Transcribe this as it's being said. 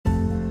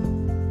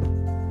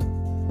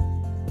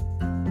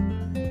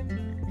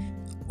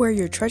Where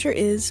your treasure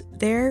is,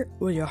 there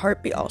will your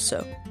heart be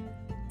also.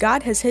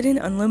 God has hidden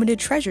unlimited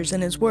treasures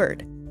in His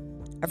Word.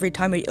 Every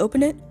time we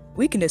open it,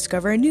 we can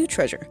discover a new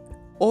treasure,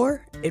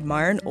 or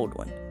admire an old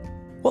one.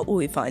 What will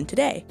we find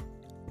today?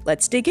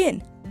 Let's dig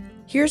in.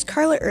 Here's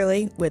Carla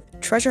Early with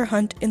Treasure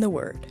Hunt in the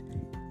Word.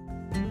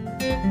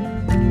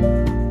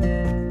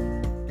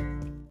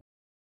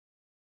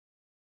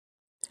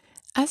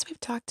 As we've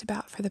talked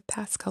about for the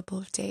past couple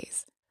of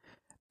days,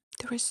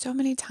 there were so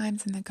many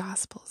times in the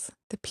Gospels,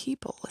 the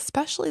people,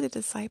 especially the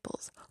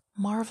disciples,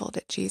 marveled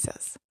at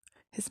Jesus,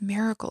 His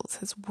miracles,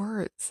 His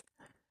words.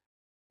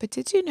 But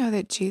did you know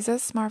that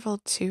Jesus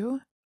marveled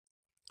too?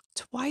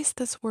 Twice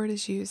this word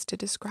is used to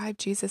describe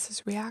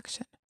Jesus'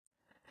 reaction.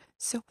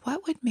 So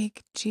what would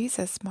make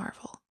Jesus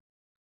marvel?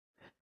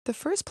 The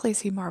first place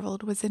He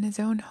marveled was in His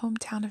own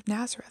hometown of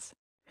Nazareth.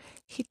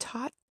 He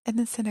taught in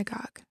the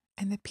synagogue,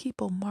 and the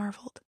people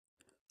marveled.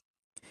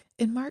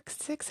 In Mark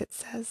 6 it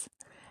says,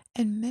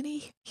 "And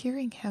many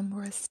hearing Him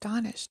were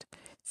astonished,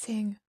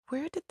 saying,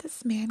 'Where did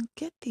this man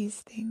get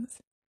these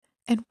things?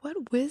 And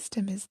what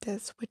wisdom is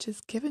this which is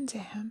given to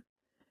Him,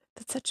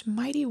 that such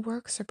mighty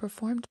works are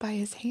performed by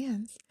His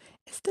hands?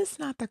 Is this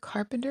not the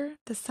carpenter,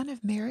 the son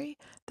of Mary,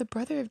 the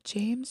brother of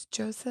James,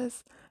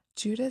 Joseph,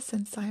 Judas,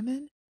 and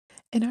Simon?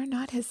 And are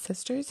not his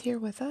sisters here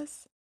with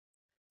us?'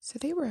 So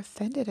they were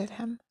offended at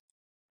Him.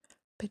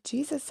 But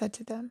Jesus said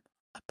to them,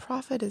 'A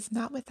prophet is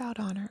not without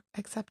honor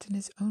except in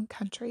his own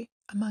country,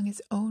 among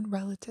his own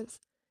relatives,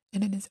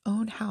 and in his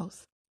own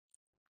house.'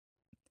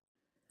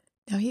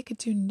 Now He could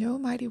do no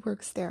mighty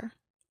works there,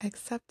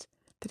 except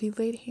that He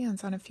laid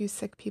hands on a few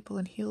sick people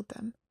and healed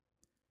them.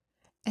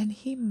 And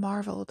He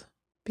marveled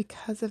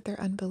because of their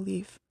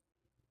unbelief.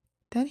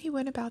 Then He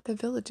went about the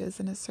villages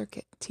in a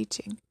circuit,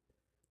 teaching."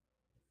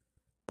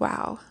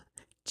 Wow,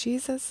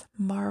 Jesus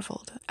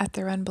marveled at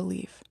their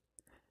unbelief.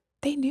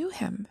 They knew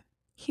Him.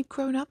 He'd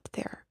grown up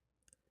there.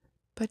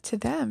 But to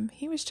them,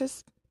 He was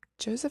just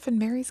Joseph and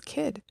Mary's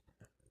kid.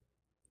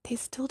 They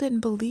still didn't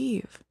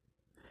believe.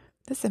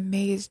 This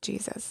amazed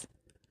Jesus,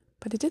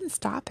 but it didn't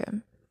stop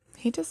Him.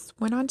 He just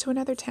went on to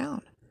another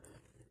town.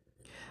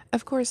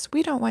 Of course,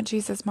 we don't want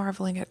Jesus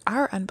marveling at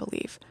our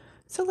unbelief,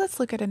 so let's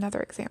look at another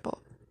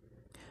example.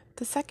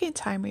 The second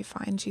time we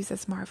find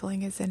Jesus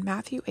marveling is in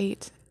Matthew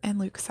 8 and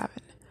Luke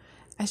 7,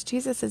 as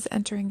Jesus is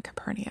entering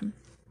Capernaum.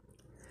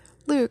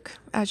 Luke,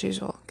 as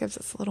usual, gives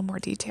us a little more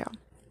detail.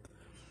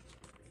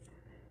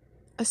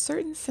 "A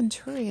certain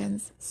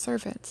centurion's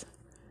servant,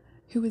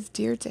 who was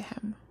dear to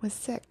him, was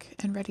sick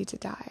and ready to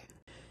die.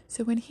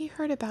 So when he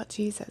heard about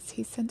Jesus,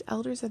 he sent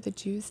elders of the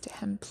Jews to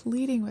Him,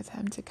 pleading with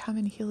Him to come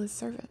and heal his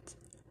servant.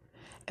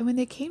 And when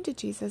they came to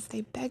Jesus,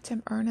 they begged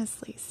Him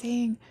earnestly,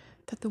 saying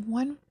that the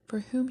one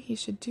for whom He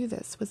should do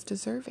this was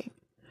deserving,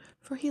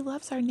 for He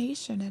loves our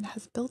nation and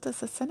has built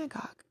us a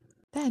synagogue.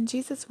 Then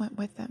Jesus went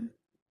with them.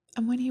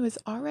 And when He was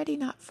already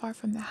not far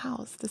from the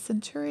house, the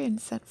centurion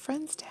sent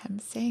friends to Him,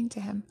 saying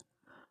to Him,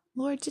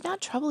 'Lord, do not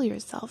trouble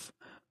yourself,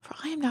 for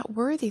I am not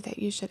worthy that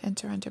you should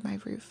enter under my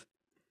roof.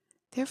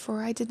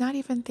 Therefore I did not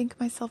even think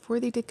myself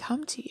worthy to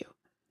come to you.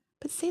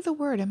 But say the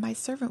word, and my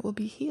servant will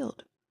be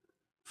healed.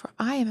 For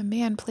I am a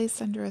man placed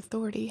under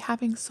authority,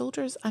 having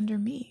soldiers under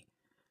me.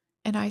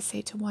 And I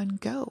say to one,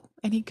 Go,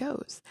 and he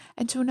goes,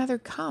 and to another,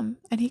 Come,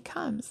 and he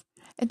comes,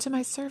 and to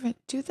my servant,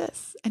 Do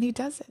this, and he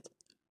does it.'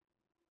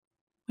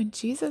 When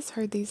Jesus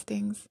heard these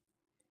things,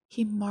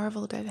 He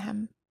marveled at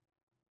him."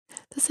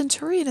 The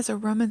centurion is a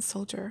Roman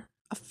soldier,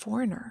 a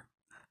foreigner,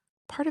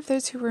 part of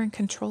those who were in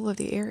control of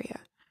the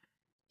area.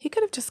 He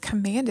could have just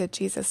commanded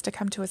Jesus to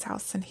come to his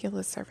house and heal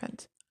his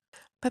servant.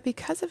 But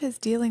because of his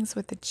dealings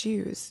with the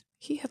Jews,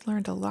 he had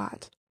learned a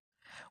lot.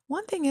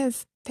 One thing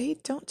is, they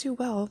don't do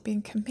well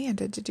being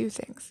commanded to do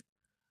things.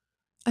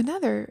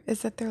 Another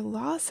is that their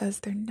law says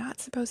they're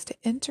not supposed to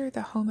enter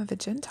the home of a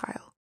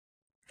Gentile.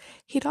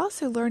 He'd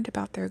also learned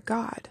about their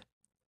God,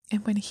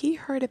 and when he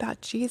heard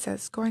about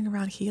Jesus going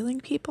around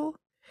healing people,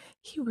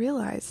 he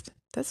realized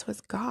this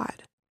was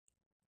God.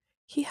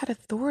 He had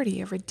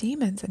authority over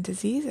demons and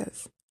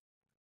diseases.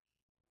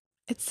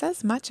 It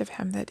says much of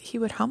him that he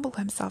would humble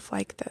himself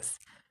like this,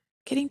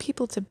 getting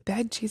people to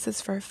beg Jesus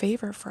for a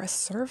favor for a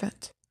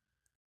servant.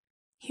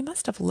 He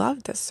must have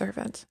loved this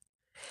servant,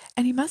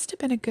 and he must have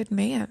been a good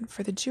man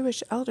for the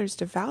Jewish elders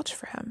to vouch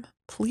for him,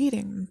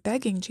 pleading and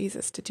begging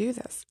Jesus to do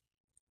this.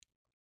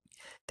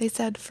 They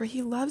said, "For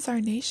he loves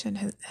our nation,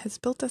 has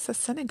built us a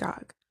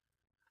synagogue."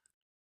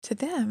 To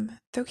them,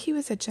 though he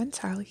was a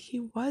Gentile, he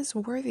was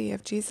worthy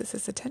of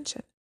Jesus'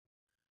 attention.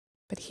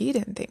 But he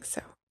didn't think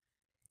so.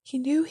 He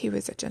knew he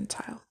was a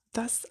Gentile,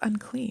 thus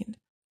unclean.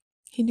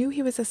 He knew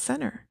he was a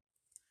sinner.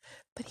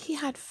 But he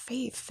had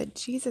faith that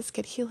Jesus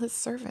could heal his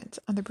servant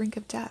on the brink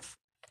of death,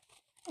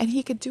 and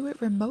he could do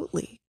it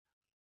remotely.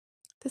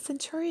 The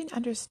centurion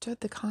understood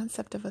the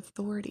concept of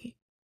authority,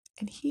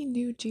 and he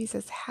knew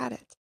Jesus had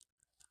it.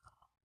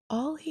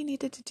 All he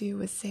needed to do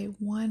was say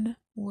one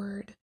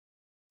word.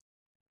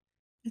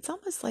 It's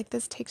almost like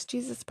this takes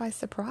Jesus by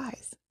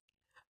surprise.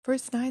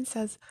 Verse 9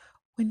 says,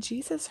 "When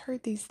Jesus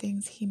heard these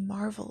things, he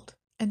marveled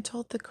and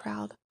told the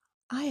crowd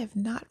I have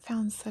not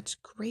found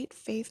such great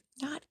faith,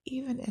 not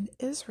even in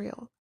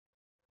Israel.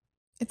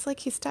 It's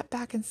like he stepped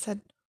back and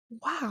said,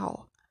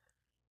 wow.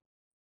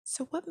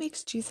 So what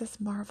makes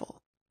Jesus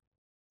marvel?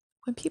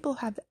 When people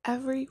have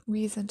every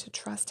reason to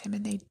trust him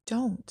and they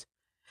don't.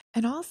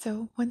 And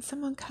also when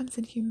someone comes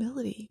in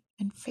humility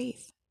and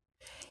faith.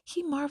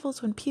 He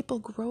marvels when people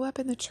grow up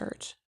in the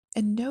church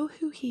and know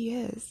who he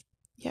is,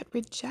 yet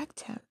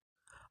reject him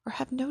or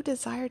have no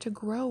desire to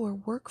grow or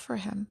work for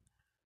him.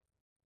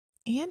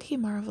 And he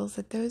marvels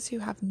at those who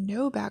have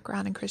no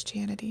background in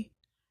Christianity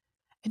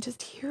and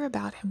just hear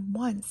about him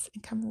once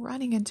and come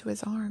running into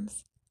his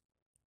arms.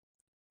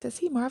 Does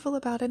he marvel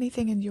about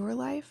anything in your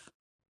life?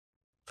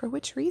 For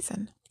which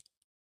reason?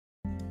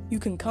 You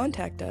can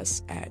contact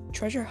us at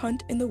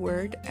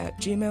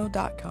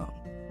treasurehuntintheword@gmail.com.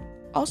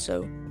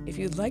 Also, if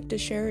you'd like to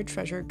share a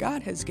treasure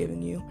God has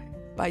given you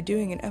by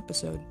doing an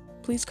episode,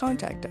 please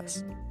contact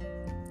us.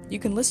 You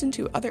can listen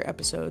to other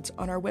episodes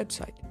on our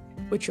website,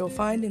 which you'll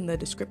find in the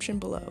description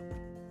below.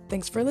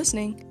 Thanks for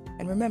listening,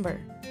 and remember,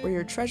 where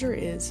your treasure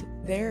is,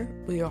 there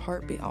will your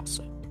heart be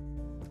also.